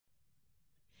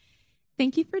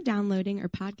Thank you for downloading or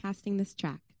podcasting this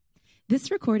track.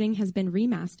 This recording has been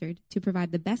remastered to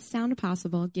provide the best sound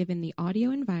possible given the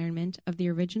audio environment of the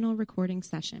original recording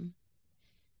session.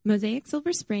 Mosaic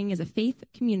Silver Spring is a faith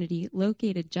community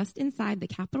located just inside the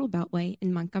Capitol Beltway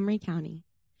in Montgomery County.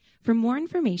 For more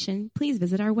information, please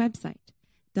visit our website,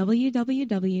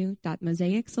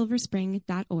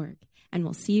 www.mosaicsilverspring.org, and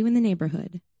we'll see you in the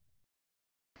neighborhood.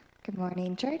 Good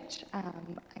morning, church.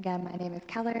 Again, my name is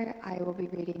Keller. I will be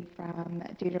reading from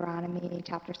Deuteronomy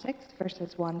chapter 6,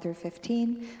 verses 1 through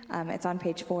 15. It's on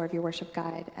page 4 of your worship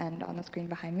guide and on the screen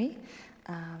behind me.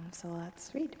 So let's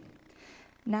read.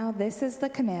 Now this is the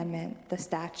commandment, the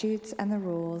statutes, and the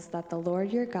rules that the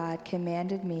Lord your God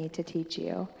commanded me to teach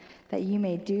you, that you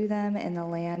may do them in the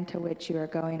land to which you are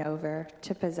going over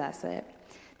to possess it,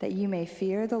 that you may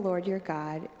fear the Lord your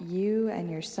God, you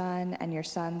and your son and your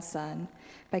son's son,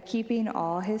 by keeping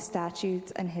all his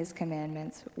statutes and his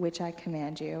commandments, which I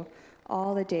command you,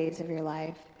 all the days of your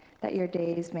life, that your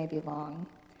days may be long.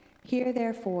 Hear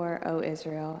therefore, O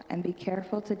Israel, and be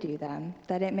careful to do them,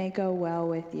 that it may go well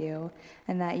with you,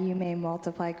 and that you may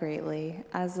multiply greatly,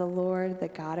 as the Lord, the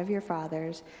God of your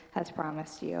fathers, has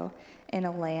promised you, in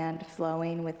a land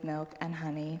flowing with milk and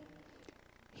honey.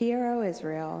 Hear, O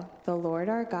Israel, the Lord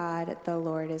our God, the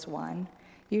Lord is one.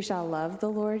 You shall love the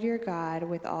Lord your God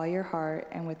with all your heart,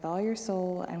 and with all your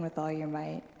soul, and with all your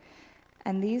might.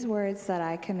 And these words that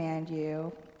I command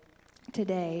you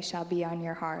today shall be on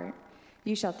your heart.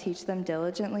 You shall teach them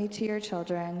diligently to your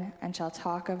children, and shall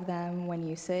talk of them when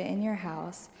you sit in your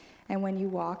house, and when you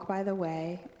walk by the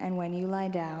way, and when you lie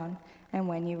down, and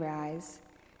when you rise.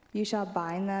 You shall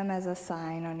bind them as a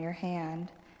sign on your hand,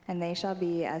 and they shall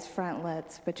be as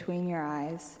frontlets between your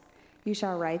eyes. You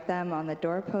shall write them on the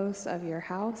doorposts of your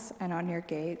house and on your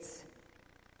gates.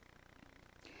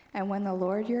 And when the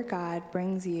Lord your God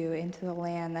brings you into the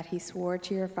land that he swore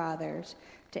to your fathers,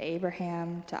 to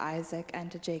Abraham, to Isaac,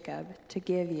 and to Jacob, to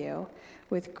give you,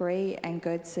 with great and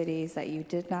good cities that you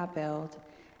did not build,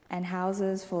 and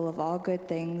houses full of all good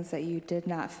things that you did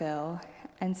not fill,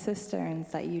 and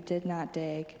cisterns that you did not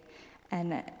dig,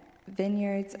 and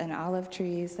vineyards and olive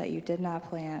trees that you did not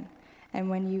plant,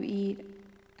 and when you eat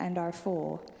and are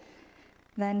full,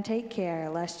 then take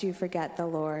care lest you forget the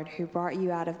Lord who brought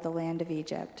you out of the land of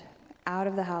Egypt, out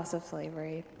of the house of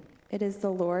slavery. It is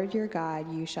the Lord your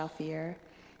God you shall fear.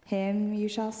 Him you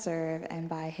shall serve, and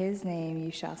by his name you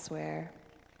shall swear.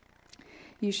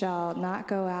 You shall not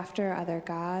go after other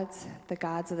gods, the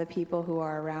gods of the people who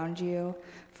are around you,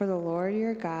 for the Lord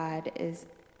your God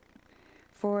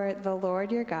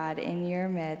in your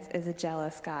midst is a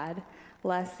jealous God,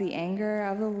 lest the anger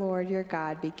of the Lord your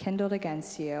God be kindled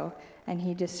against you, and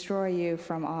he destroy you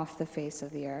from off the face of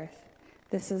the earth.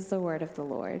 This is the word of the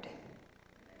Lord.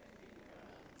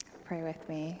 Pray with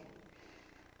me.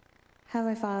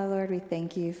 Heavenly Father, Lord, we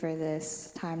thank you for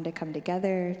this time to come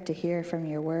together, to hear from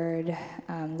your word.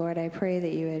 Lord, I pray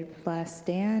that you would bless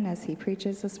Dan as he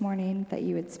preaches this morning, that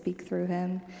you would speak through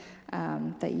him,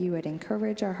 that you would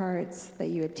encourage our hearts, that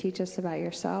you would teach us about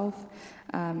yourself,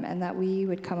 and that we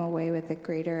would come away with a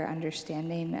greater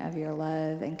understanding of your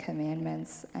love and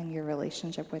commandments and your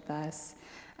relationship with us.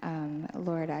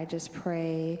 Lord, I just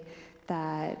pray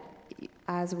that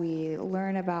as we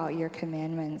learn about your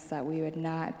commandments, that we would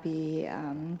not be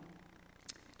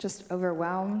just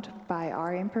overwhelmed by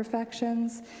our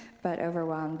imperfections, but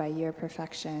overwhelmed by your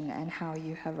perfection and how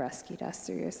you have rescued us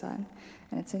through your Son.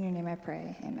 And it's in your name I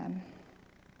pray. Amen.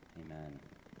 Amen.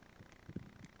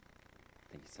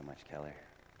 Thank you so much, Keller.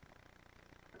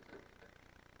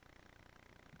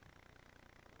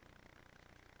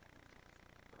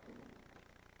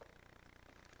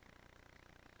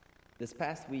 This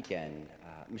past weekend,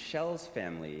 Michelle's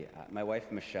family, my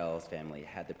wife Michelle's family,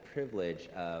 had the privilege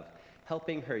of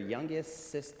helping her youngest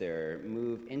sister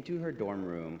move into her dorm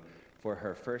room for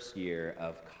her first year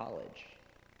of college.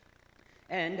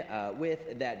 And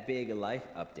with that big life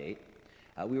update,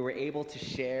 we were able to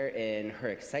share in her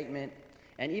excitement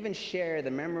and even share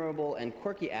the memorable and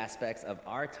quirky aspects of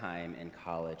our time in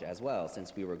college as well,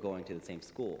 since we were going to the same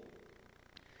school.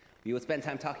 We would spend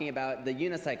time talking about the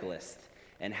unicyclist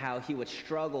and how he would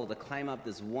struggle to climb up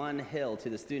this one hill to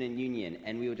the student union,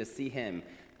 and we would just see him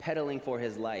pedaling for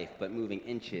his life, but moving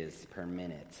inches per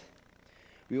minute.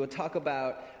 We would talk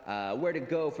about where to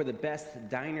go for the best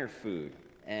diner food,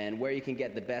 and where you can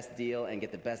get the best deal and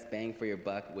get the best bang for your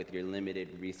buck with your limited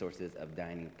resources of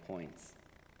dining points.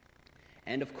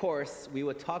 And of course, we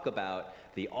would talk about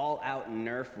the all-out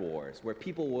Nerf wars, where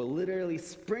people were literally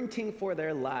sprinting for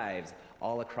their lives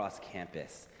all across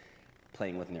campus,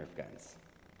 playing with Nerf guns.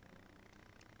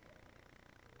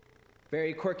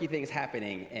 Very quirky things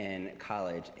happening in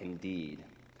college indeed.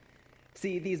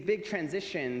 See, these big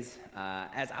transitions,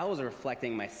 as I was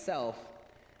reflecting myself,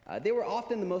 they were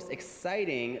often the most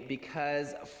exciting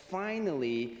because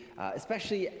finally,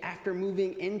 especially after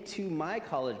moving into my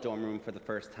college dorm room for the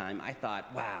first time, I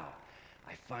thought, wow,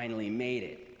 I finally made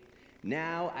it.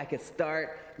 Now I could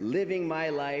start living my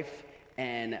life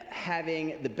and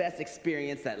having the best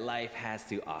experience that life has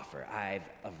to offer. I've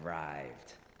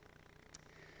arrived.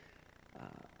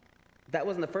 That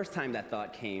wasn't the first time that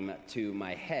thought came to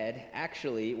my head.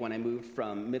 Actually, when I moved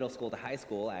from middle school to high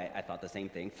school, I thought the same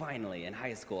thing. Finally, in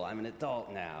high school, I'm an adult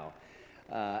now.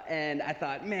 And I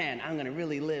thought, man, I'm going to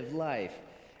really live life.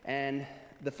 And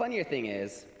the funnier thing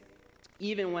is,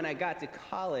 even when I got to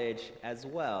college as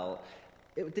well,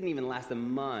 it didn't even last a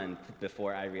month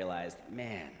before I realized,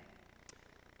 man,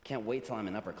 I can't wait till I'm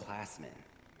an upperclassman.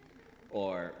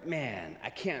 Or, man,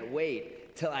 I can't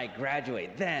wait till I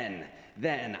graduate.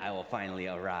 Then I will finally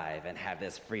arrive and have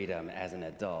this freedom as an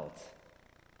adult.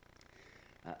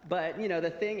 But, the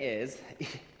thing is,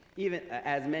 even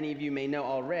as many of you may know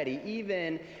already,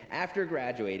 even after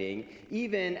graduating,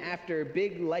 even after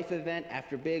big life event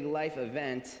after big life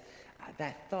event,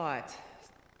 that thought,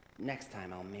 next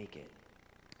time I'll make it,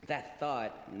 that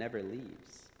thought never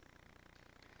leaves.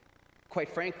 Quite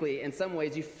frankly, in some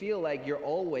ways, you feel like you're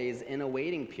always in a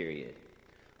waiting period.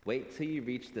 Wait till you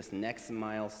reach this next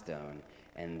milestone,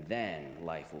 and then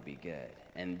life will be good.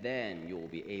 And then you will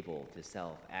be able to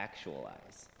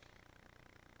self-actualize.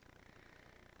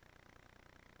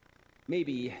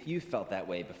 Maybe you felt that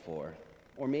way before,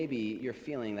 or maybe you're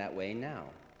feeling that way now.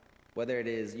 Whether it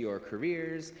is your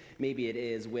careers, maybe it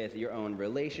is with your own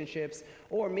relationships,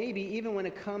 or maybe even when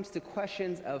it comes to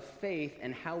questions of faith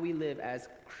and how we live as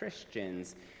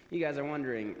Christians, you guys are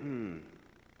wondering,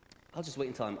 I'll just wait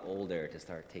until I'm older to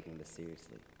start taking this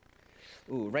seriously.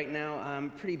 Right now I'm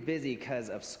pretty busy because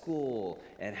of school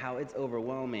and how it's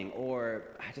overwhelming, or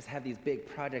I just have these big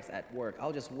projects at work.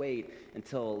 I'll just wait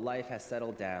until life has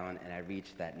settled down and I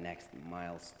reach that next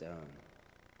milestone.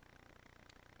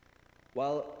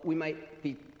 While we might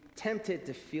be tempted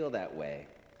to feel that way,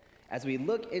 as we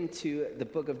look into the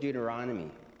book of Deuteronomy,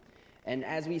 and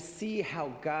as we see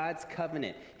how God's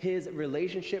covenant, his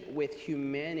relationship with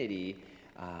humanity,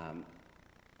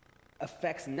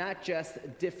 affects not just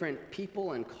different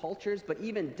people and cultures, but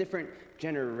even different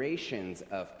generations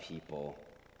of people,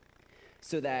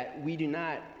 so that we do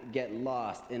not get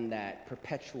lost in that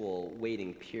perpetual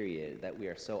waiting period that we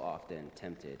are so often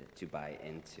tempted to buy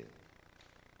into.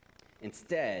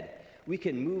 Instead, we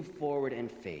can move forward in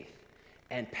faith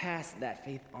and pass that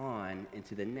faith on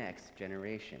into the next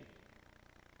generation.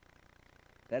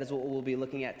 That is what we'll be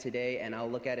looking at today, and I'll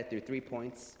look at it through 3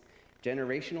 points: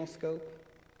 generational scope,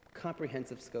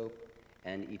 comprehensive scope,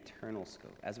 and eternal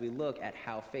scope. As we look at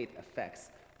how faith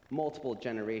affects multiple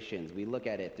generations, we look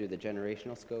at it through the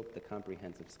generational scope, the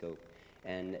comprehensive scope,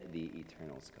 and the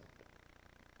eternal scope.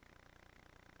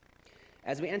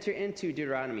 As we enter into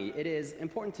Deuteronomy, it is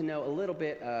important to know a little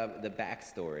bit of the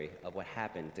backstory of what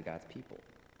happened to God's people.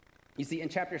 You see, in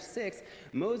chapter 6,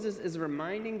 Moses is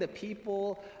reminding the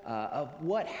people of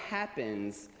what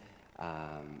happens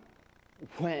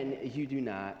when you do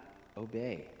not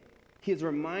obey. He is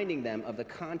reminding them of the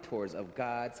contours of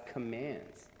God's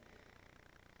commands.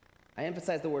 I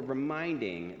emphasize the word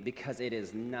reminding because it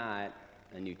is not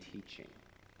a new teaching.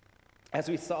 As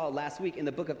we saw last week in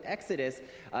the book of Exodus,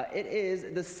 it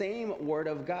is the same word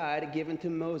of God given to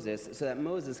Moses so that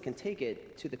Moses can take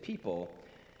it to the people,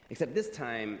 except this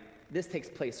time, this takes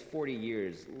place 40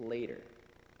 years later.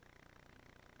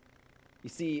 You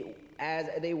see, as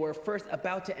they were first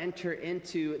about to enter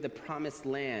into the promised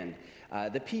land,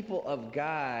 the people of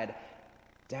God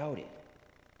doubted.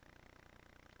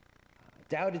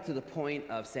 Doubted to the point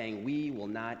of saying, we will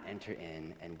not enter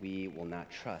in and we will not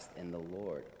trust in the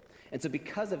Lord. And so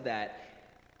because of that,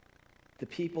 the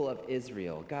people of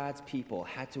Israel, God's people,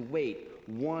 had to wait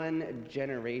one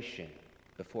generation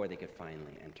before they could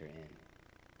finally enter in.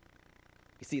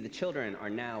 You see, the children are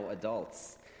now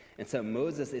adults, and so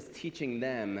Moses is teaching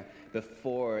them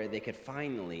before they could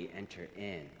finally enter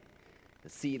in.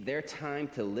 See, their time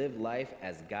to live life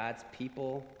as God's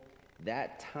people,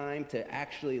 that time to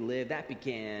actually live, that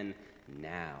began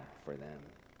now for them.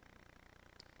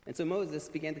 And so Moses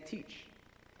began to teach.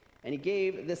 And he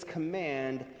gave this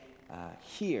command,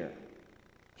 Hear,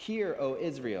 O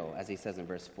Israel, as he says in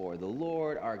verse 4, the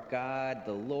Lord our God,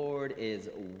 the Lord is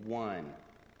one.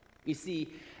 You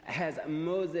see, as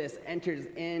Moses enters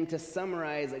in to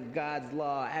summarize God's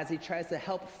law, as he tries to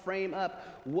help frame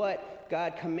up what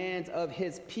God commands of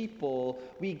his people,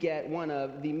 we get one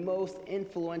of the most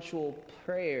influential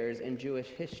prayers in Jewish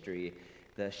history,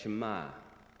 the Shema,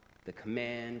 the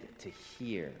command to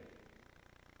hear.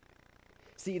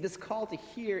 See, this call to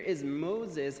hear is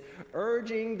Moses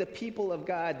urging the people of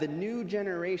God, the new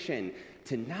generation,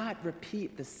 to not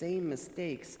repeat the same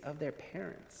mistakes of their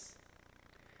parents.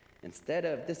 Instead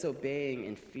of disobeying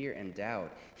in fear and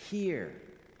doubt, hear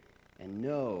and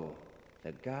know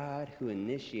the God who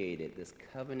initiated this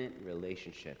covenant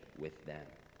relationship with them.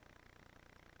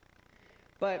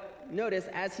 But notice,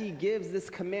 as he gives this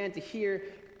command to hear,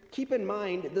 keep in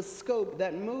mind the scope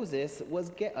that Moses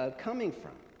was coming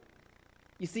from.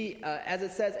 You see, as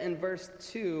it says in verse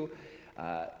 2,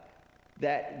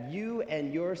 that you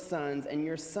and your sons and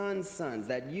your sons' sons,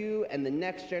 that you and the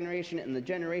next generation and the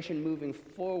generation moving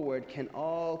forward can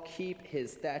all keep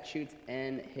his statutes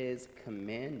and his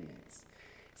commandments.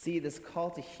 See, this call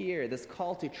to hear, this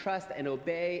call to trust and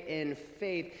obey in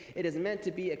faith, it is meant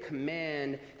to be a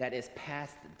command that is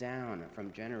passed down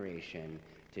from generation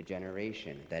to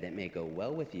generation, that it may go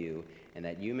well with you and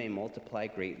that you may multiply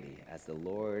greatly, as the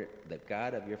Lord, the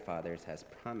God of your fathers, has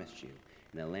promised you,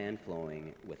 in a land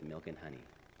flowing with milk and honey,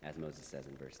 as Moses says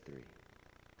in verse 3.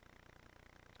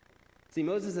 See,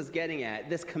 Moses is getting at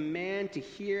this command to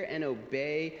hear and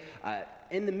obey.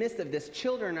 In the midst of this,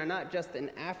 children are not just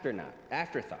an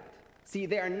afterthought. See,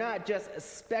 they are not just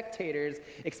spectators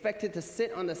expected to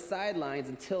sit on the sidelines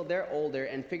until they're older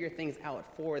and figure things out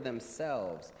for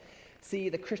themselves. See,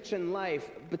 the Christian life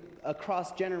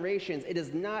across generations, it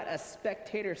is not a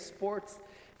spectator sport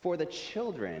for the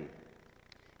children.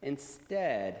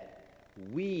 Instead,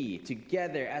 we,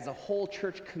 together as a whole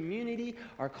church community,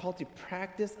 are called to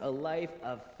practice a life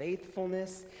of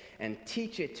faithfulness and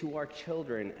teach it to our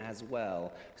children as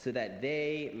well, so that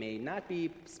they may not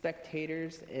be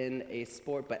spectators in a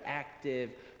sport, but active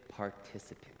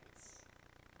participants.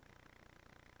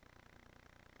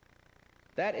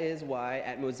 That is why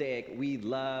at Mosaic we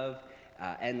love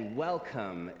and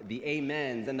welcome the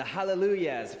amens and the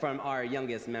hallelujahs from our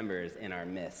youngest members in our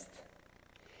midst.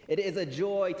 It is a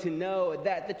joy to know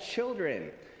that the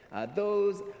children,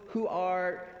 those who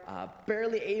are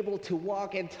barely able to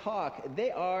walk and talk,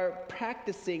 they are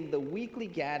practicing the weekly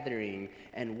gathering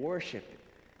and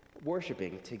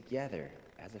worshiping together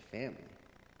as a family.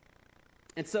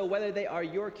 And so whether they are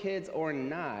your kids or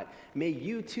not, may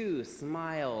you too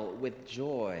smile with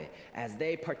joy as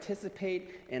they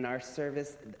participate in our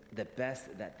service the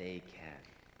best that they can.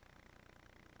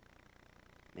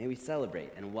 May we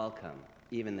celebrate and welcome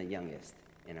even the youngest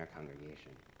in our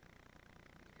congregation.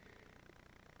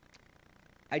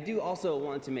 I do also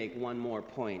want to make one more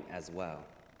point as well.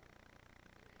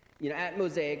 You know, at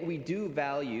Mosaic, we do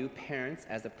value parents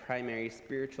as the primary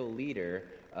spiritual leader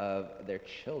of their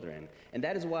children, and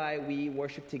that is why we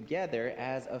worship together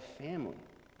as a family.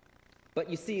 But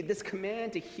you see, this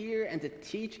command to hear and to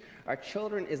teach our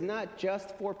children is not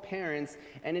just for parents,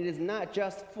 and it is not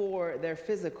just for their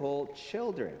physical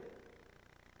children.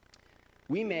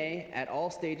 We may, at all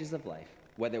stages of life,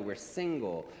 whether we're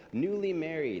single, newly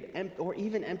married, or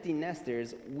even empty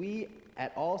nesters, we,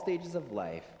 at all stages of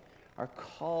life, are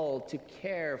called to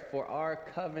care for our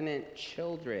covenant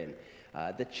children,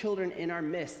 the children in our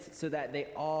midst, so that they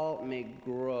all may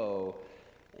grow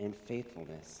in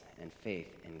faithfulness and faith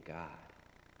in God.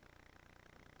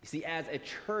 You see, as a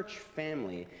church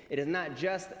family, it is not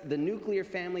just the nuclear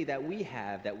family that we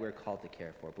have that we're called to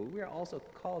care for, but we are also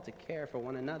called to care for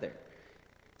one another.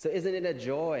 So isn't it a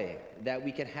joy that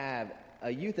we can have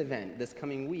a youth event this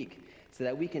coming week so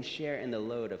that we can share in the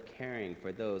load of caring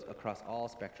for those across all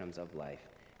spectrums of life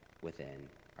within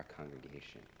our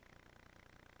congregation?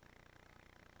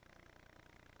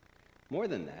 More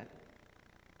than that,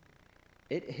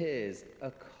 it is a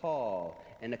call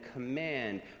and a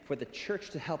command for the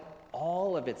church to help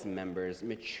all of its members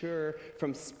mature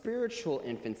from spiritual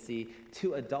infancy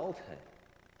to adulthood.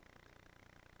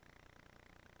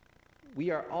 We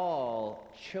are all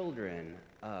children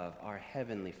of our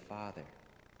Heavenly Father.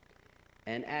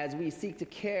 And as we seek to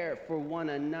care for one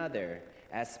another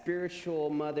as spiritual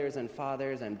mothers and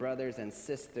fathers and brothers and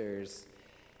sisters,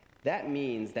 that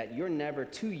means that you're never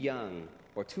too young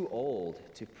or too old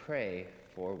to pray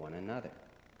for one another.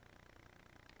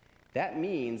 That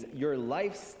means your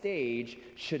life stage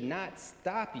should not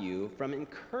stop you from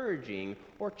encouraging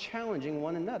or challenging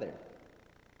one another.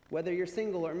 Whether you're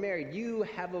single or married, you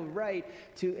have a right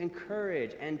to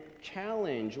encourage and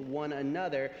challenge one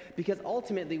another, because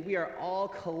ultimately we are all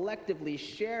collectively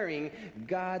sharing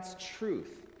God's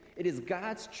truth. It is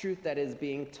God's truth that is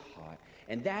being taught.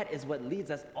 And that is what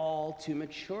leads us all to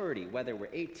maturity, whether we're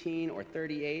 18 or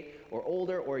 38 or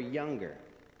older or younger.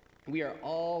 We are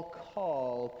all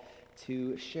called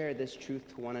to share this truth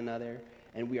to one another,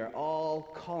 and we are all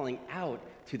calling out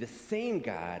to the same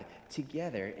God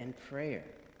together in prayer.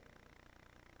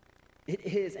 It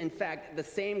is, in fact, the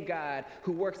same God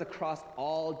who works across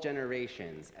all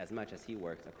generations as much as he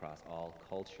works across all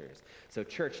cultures. So,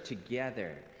 church,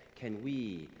 together, can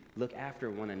we look after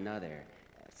one another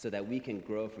so that we can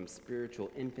grow from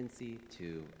spiritual infancy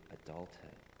to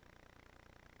adulthood?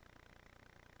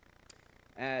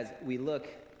 As we look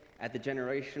at the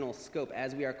generational scope,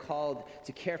 as we are called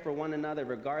to care for one another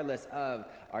regardless of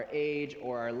our age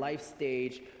or our life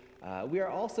stage, we are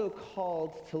also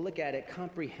called to look at it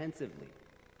comprehensively,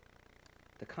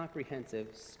 the comprehensive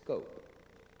scope.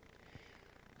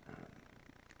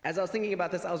 As I was thinking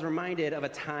about this, I was reminded of a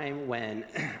time when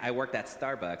I worked at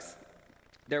Starbucks.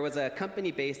 There was a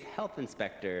company-based health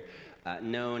inspector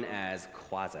known as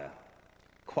QASA,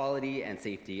 Quality and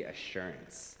Safety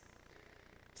Assurance.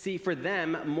 See, for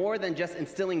them, more than just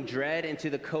instilling dread into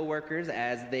the coworkers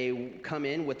as they come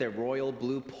in with their royal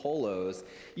blue polos,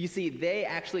 you see, they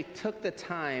actually took the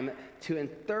time to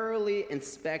thoroughly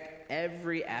inspect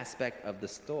every aspect of the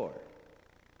store.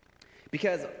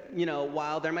 Because,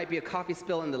 while there might be a coffee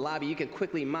spill in the lobby, you can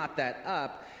quickly mop that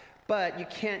up, but you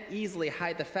can't easily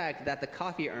hide the fact that the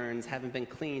coffee urns haven't been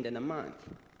cleaned in a month.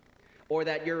 Or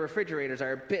that your refrigerators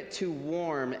are a bit too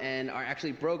warm and are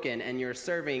actually broken and you're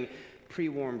serving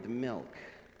pre-warmed milk.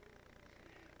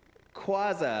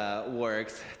 QASA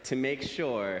works to make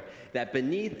sure that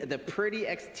beneath the pretty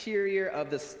exterior of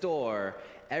the store,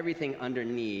 everything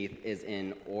underneath is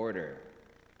in order.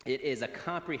 It is a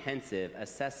comprehensive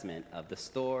assessment of the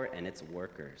store and its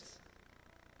workers.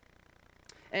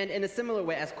 And in a similar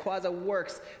way, as QASA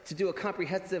works to do a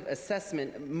comprehensive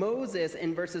assessment, Moses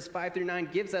in verses 5 through 9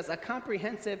 gives us a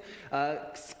comprehensive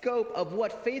scope of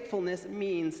what faithfulness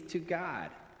means to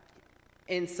God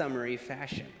in summary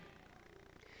fashion.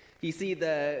 You see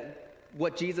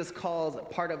what Jesus calls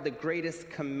part of the greatest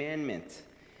commandment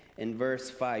in verse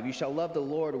 5. You shall love the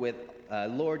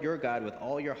Lord your God with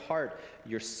all your heart,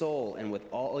 your soul, and with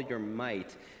all your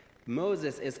might.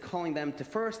 Moses is calling them to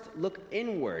first look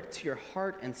inward to your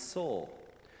heart and soul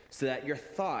so that your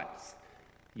thoughts,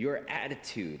 your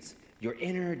attitudes, your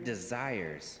inner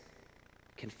desires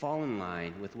can fall in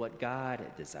line with what God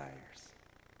desires.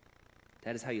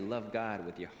 That is how you love God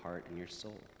with your heart and your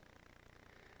soul.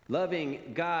 Loving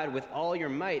God with all your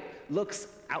might looks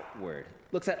outward,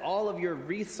 looks at all of your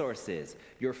resources,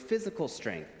 your physical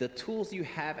strength, the tools you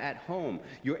have at home,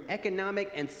 your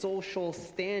economic and social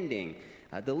standing.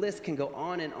 The list can go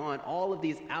on and on. All of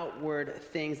these outward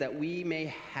things that we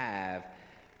may have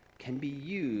can be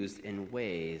used in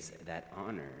ways that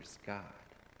honors God.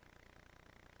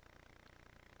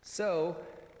 So,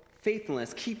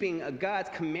 faithfulness, keeping God's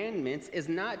commandments, is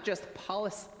not just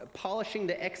polishing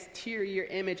the exterior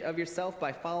image of yourself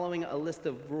by following a list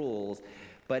of rules,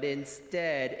 but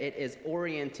instead it is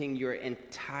orienting your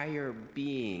entire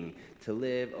being to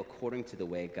live according to the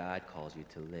way God calls you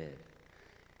to live.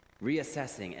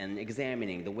 Reassessing and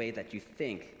examining the way that you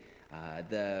think,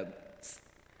 the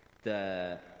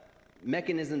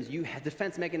mechanisms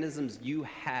defense mechanisms you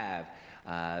have,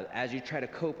 as you try to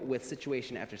cope with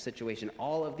situation after situation.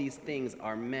 All of these things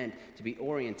are meant to be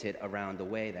oriented around the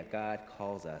way that God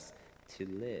calls us to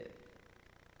live.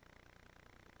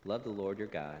 Love the Lord your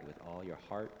God with all your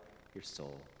heart, your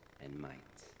soul, and might.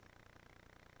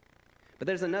 But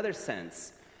there's another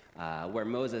sense where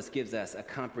Moses gives us a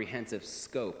comprehensive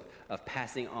scope of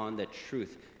passing on the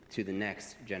truth to the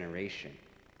next generation.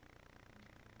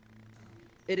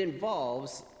 It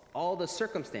involves all the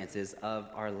circumstances of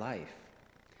our life.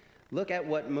 Look at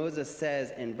what Moses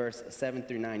says in verse 7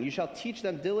 through 9. You shall teach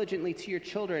them diligently to your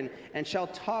children, and shall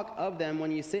talk of them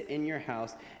when you sit in your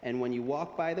house, and when you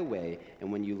walk by the way, and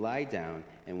when you lie down,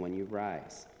 and when you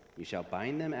rise. You shall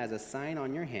bind them as a sign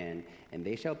on your hand, and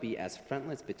they shall be as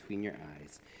frontlets between your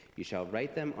eyes. You shall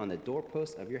write them on the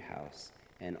doorposts of your house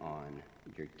and on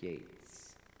your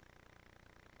gates.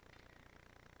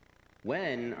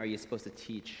 When are you supposed to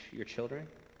teach your children,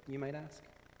 you might ask?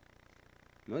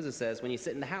 Moses says, when you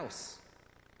sit in the house,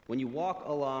 when you walk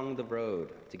along the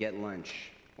road to get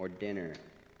lunch or dinner,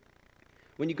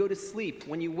 when you go to sleep,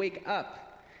 when you wake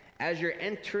up, as you're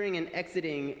entering and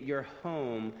exiting your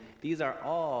home. These are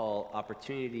all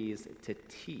opportunities to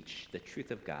teach the truth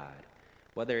of God,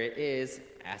 whether it is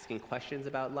asking questions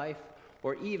about life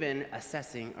or even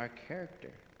assessing our character.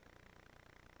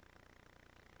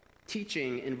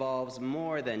 Teaching involves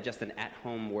more than just an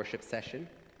at-home worship session.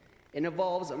 It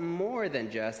involves more than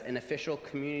just an official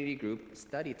community group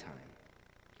study time.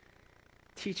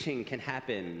 Teaching can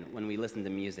happen when we listen to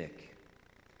music.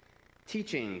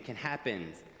 Teaching can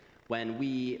happen when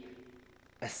we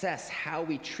assess how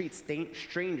we treat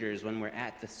strangers when we're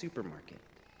at the supermarket.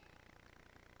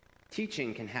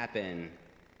 Teaching can happen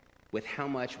with how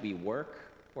much we work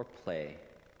or play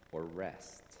or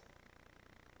rest.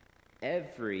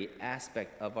 Every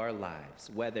aspect of our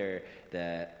lives, whether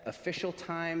the official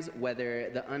times, whether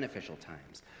the unofficial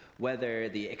times, whether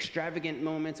the extravagant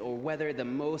moments or whether the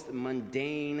most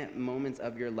mundane moments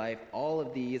of your life, all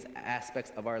of these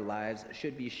aspects of our lives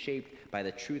should be shaped by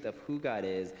the truth of who God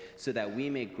is so that we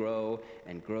may grow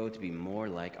and grow to be more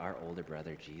like our older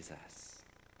brother, Jesus.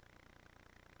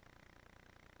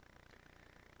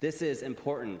 This is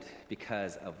important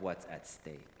because of what's at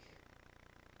stake.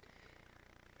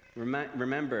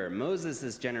 Remember,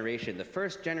 Moses' generation, the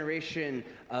first generation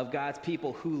of God's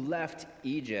people who left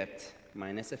Egypt,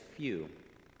 minus a few,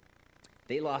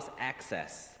 they lost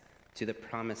access to the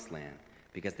promised land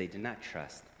because they did not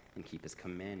trust and keep his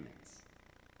commandments.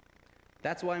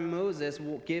 That's why Moses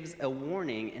gives a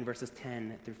warning in verses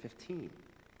 10 through 15.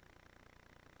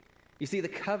 You see, the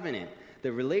covenant,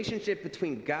 the relationship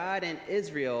between God and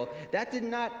Israel, that did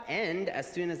not end as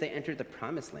soon as they entered the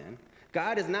promised land.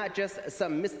 God is not just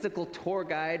some mystical tour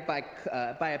guide by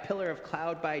a pillar of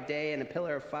cloud by day and a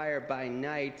pillar of fire by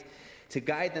night to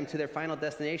guide them to their final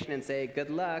destination and say, good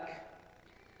luck.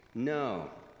 No.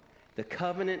 The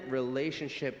covenant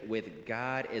relationship with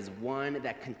God is one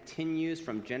that continues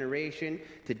from generation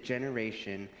to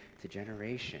generation to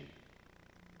generation.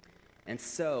 And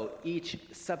so each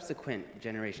subsequent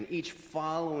generation, each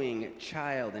following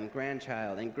child and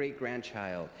grandchild and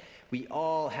great-grandchild, we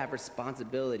all have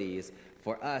responsibilities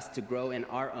for us to grow in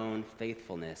our own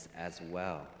faithfulness as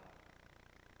well.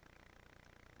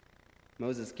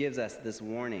 Moses gives us this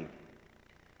warning.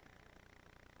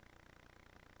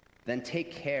 Then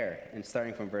take care, and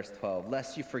starting from verse 12,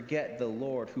 lest you forget the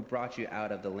Lord who brought you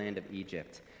out of the land of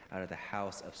Egypt, out of the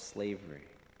house of slavery.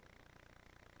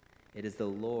 It is the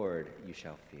Lord you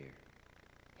shall fear.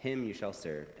 Him you shall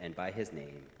serve, and by his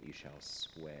name you shall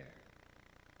swear.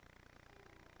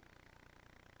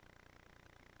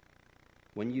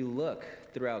 When you look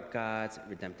throughout God's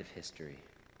redemptive history,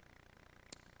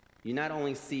 you not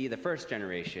only see the first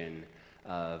generation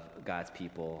of God's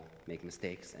people make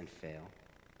mistakes and fail,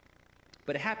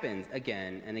 but it happens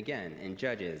again and again in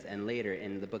Judges and later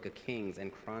in the book of Kings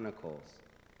and Chronicles.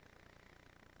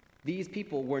 These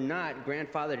people were not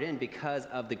grandfathered in because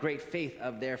of the great faith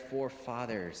of their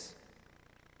forefathers,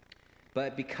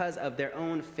 but because of their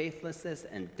own faithlessness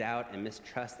and doubt and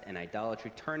mistrust and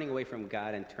idolatry, turning away from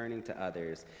God and turning to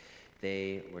others,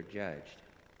 they were judged,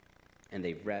 and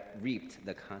they reaped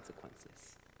the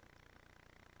consequences.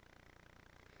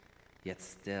 Yet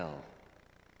still,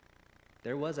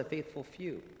 there was a faithful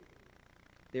few.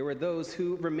 There were those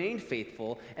who remained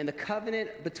faithful, and the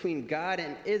covenant between God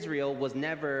and Israel was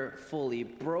never fully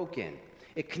broken.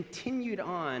 It continued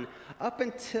on up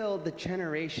until the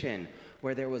generation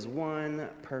where there was one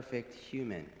perfect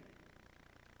human,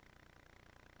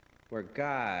 where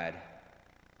God,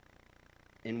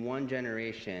 in one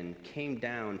generation, came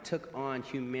down, took on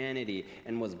humanity,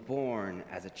 and was born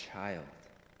as a child.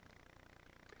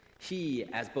 He,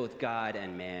 as both God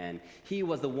and man, he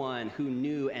was the one who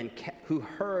knew and who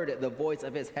heard the voice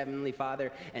of his heavenly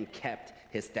Father and kept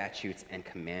his statutes and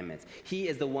commandments. He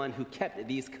is the one who kept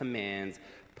these commands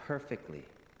perfectly.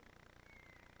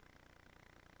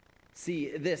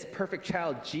 See, this perfect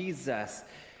child, Jesus,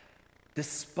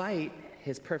 despite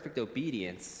his perfect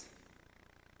obedience,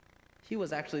 he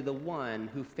was actually the one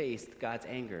who faced God's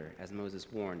anger, as Moses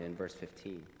warned in verse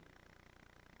 15.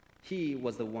 He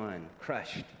was the one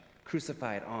crushed,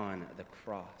 crucified on the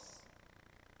cross.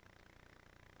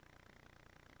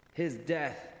 His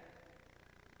death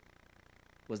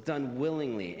was done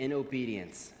willingly in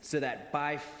obedience, so that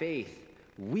by faith,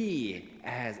 we,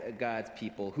 as God's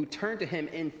people who turn to him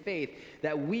in faith,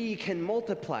 that we can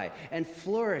multiply and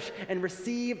flourish and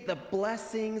receive the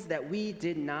blessings that we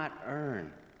did not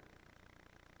earn.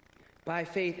 By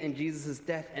faith in Jesus'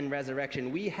 death and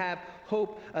resurrection, we have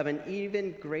hope of an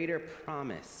even greater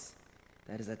promise,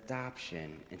 that is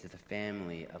adoption into the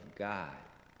family of God.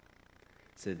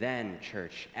 So then,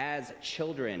 church, as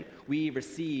children, we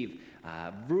receive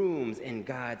rooms in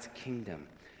God's kingdom.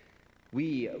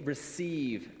 We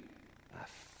receive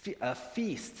a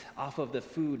feast off of the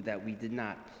food that we did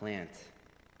not plant.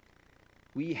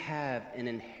 We have an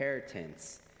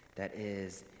inheritance that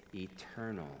is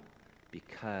eternal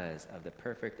because of the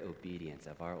perfect obedience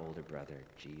of our older brother,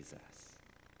 Jesus.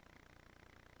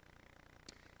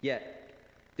 Yet,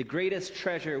 the greatest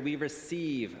treasure we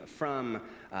receive from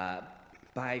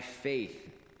by faith,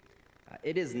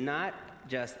 it is not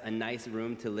just a nice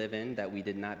room to live in that we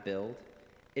did not build.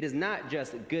 It is not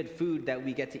just good food that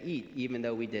we get to eat, even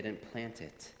though we didn't plant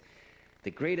it.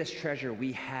 The greatest treasure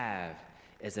we have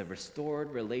is a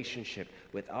restored relationship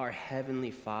with our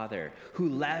Heavenly Father, who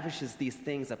lavishes these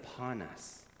things upon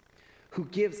us, who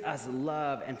gives us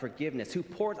love and forgiveness, who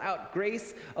pours out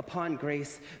grace upon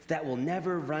grace that will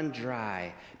never run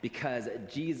dry, because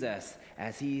Jesus,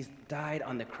 as he died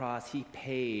on the cross, he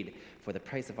paid for the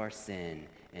price of our sin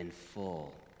in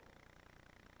full.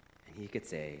 And he could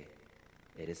say,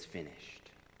 "It is finished."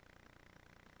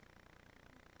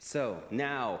 So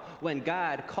now, when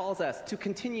God calls us to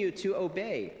continue to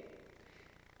obey,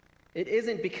 it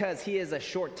isn't because he is a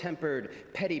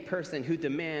short-tempered, petty person who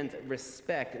demands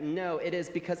respect. No, it is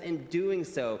because in doing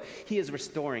so, he is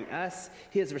restoring us.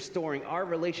 He is restoring our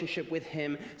relationship with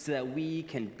him so that we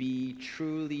can be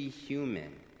truly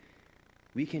human.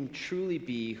 We can truly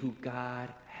be who God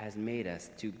has made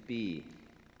us to be.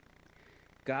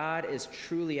 God is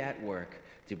truly at work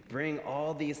to bring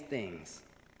all these things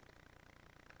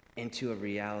into a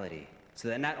reality, so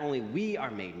that not only we are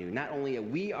made new, not only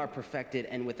we are perfected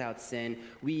and without sin,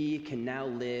 we can now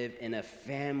live in a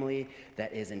family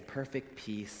that is in perfect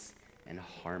peace and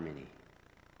harmony.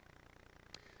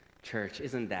 Church,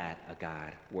 isn't that a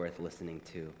God worth listening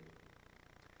to?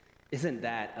 Isn't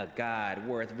that a God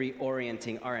worth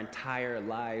reorienting our entire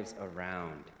lives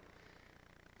around?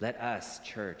 Let us,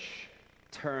 church,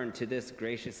 turn to this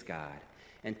gracious God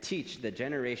and teach the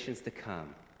generations to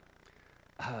come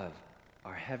of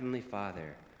our Heavenly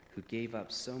Father, who gave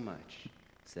up so much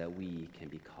so that we can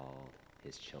be called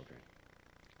his children.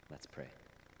 Let's pray.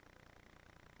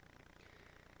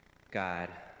 God,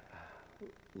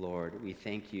 Lord, we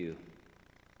thank you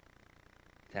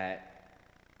that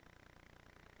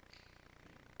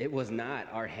it was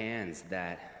not our hands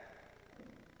that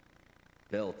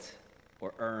built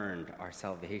or earned our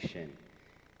salvation.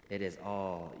 It is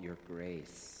all your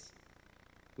grace.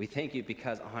 We thank you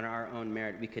because on our own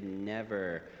merit, we could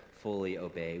never fully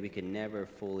obey. We could never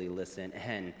fully listen,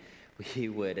 and we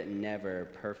would never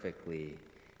perfectly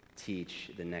teach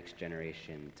the next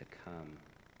generation to come.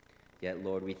 Yet,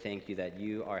 Lord, we thank you that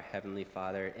you, our Heavenly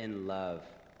Father, in love,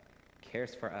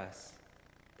 cares for us,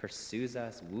 pursues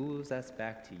us, woos us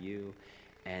back to you,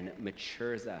 and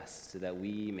matures us so that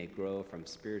we may grow from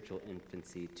spiritual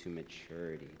infancy to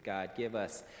maturity. God, give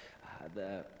us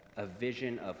a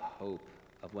vision of hope,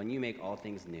 of when you make all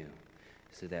things new,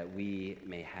 so that we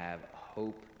may have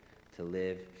hope to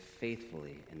live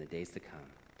faithfully in the days to come,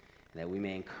 and that we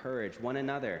may encourage one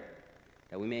another,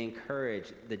 that we may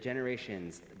encourage the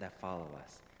generations that follow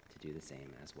us to do the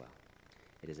same as well.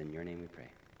 It is in your name we pray.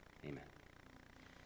 Amen.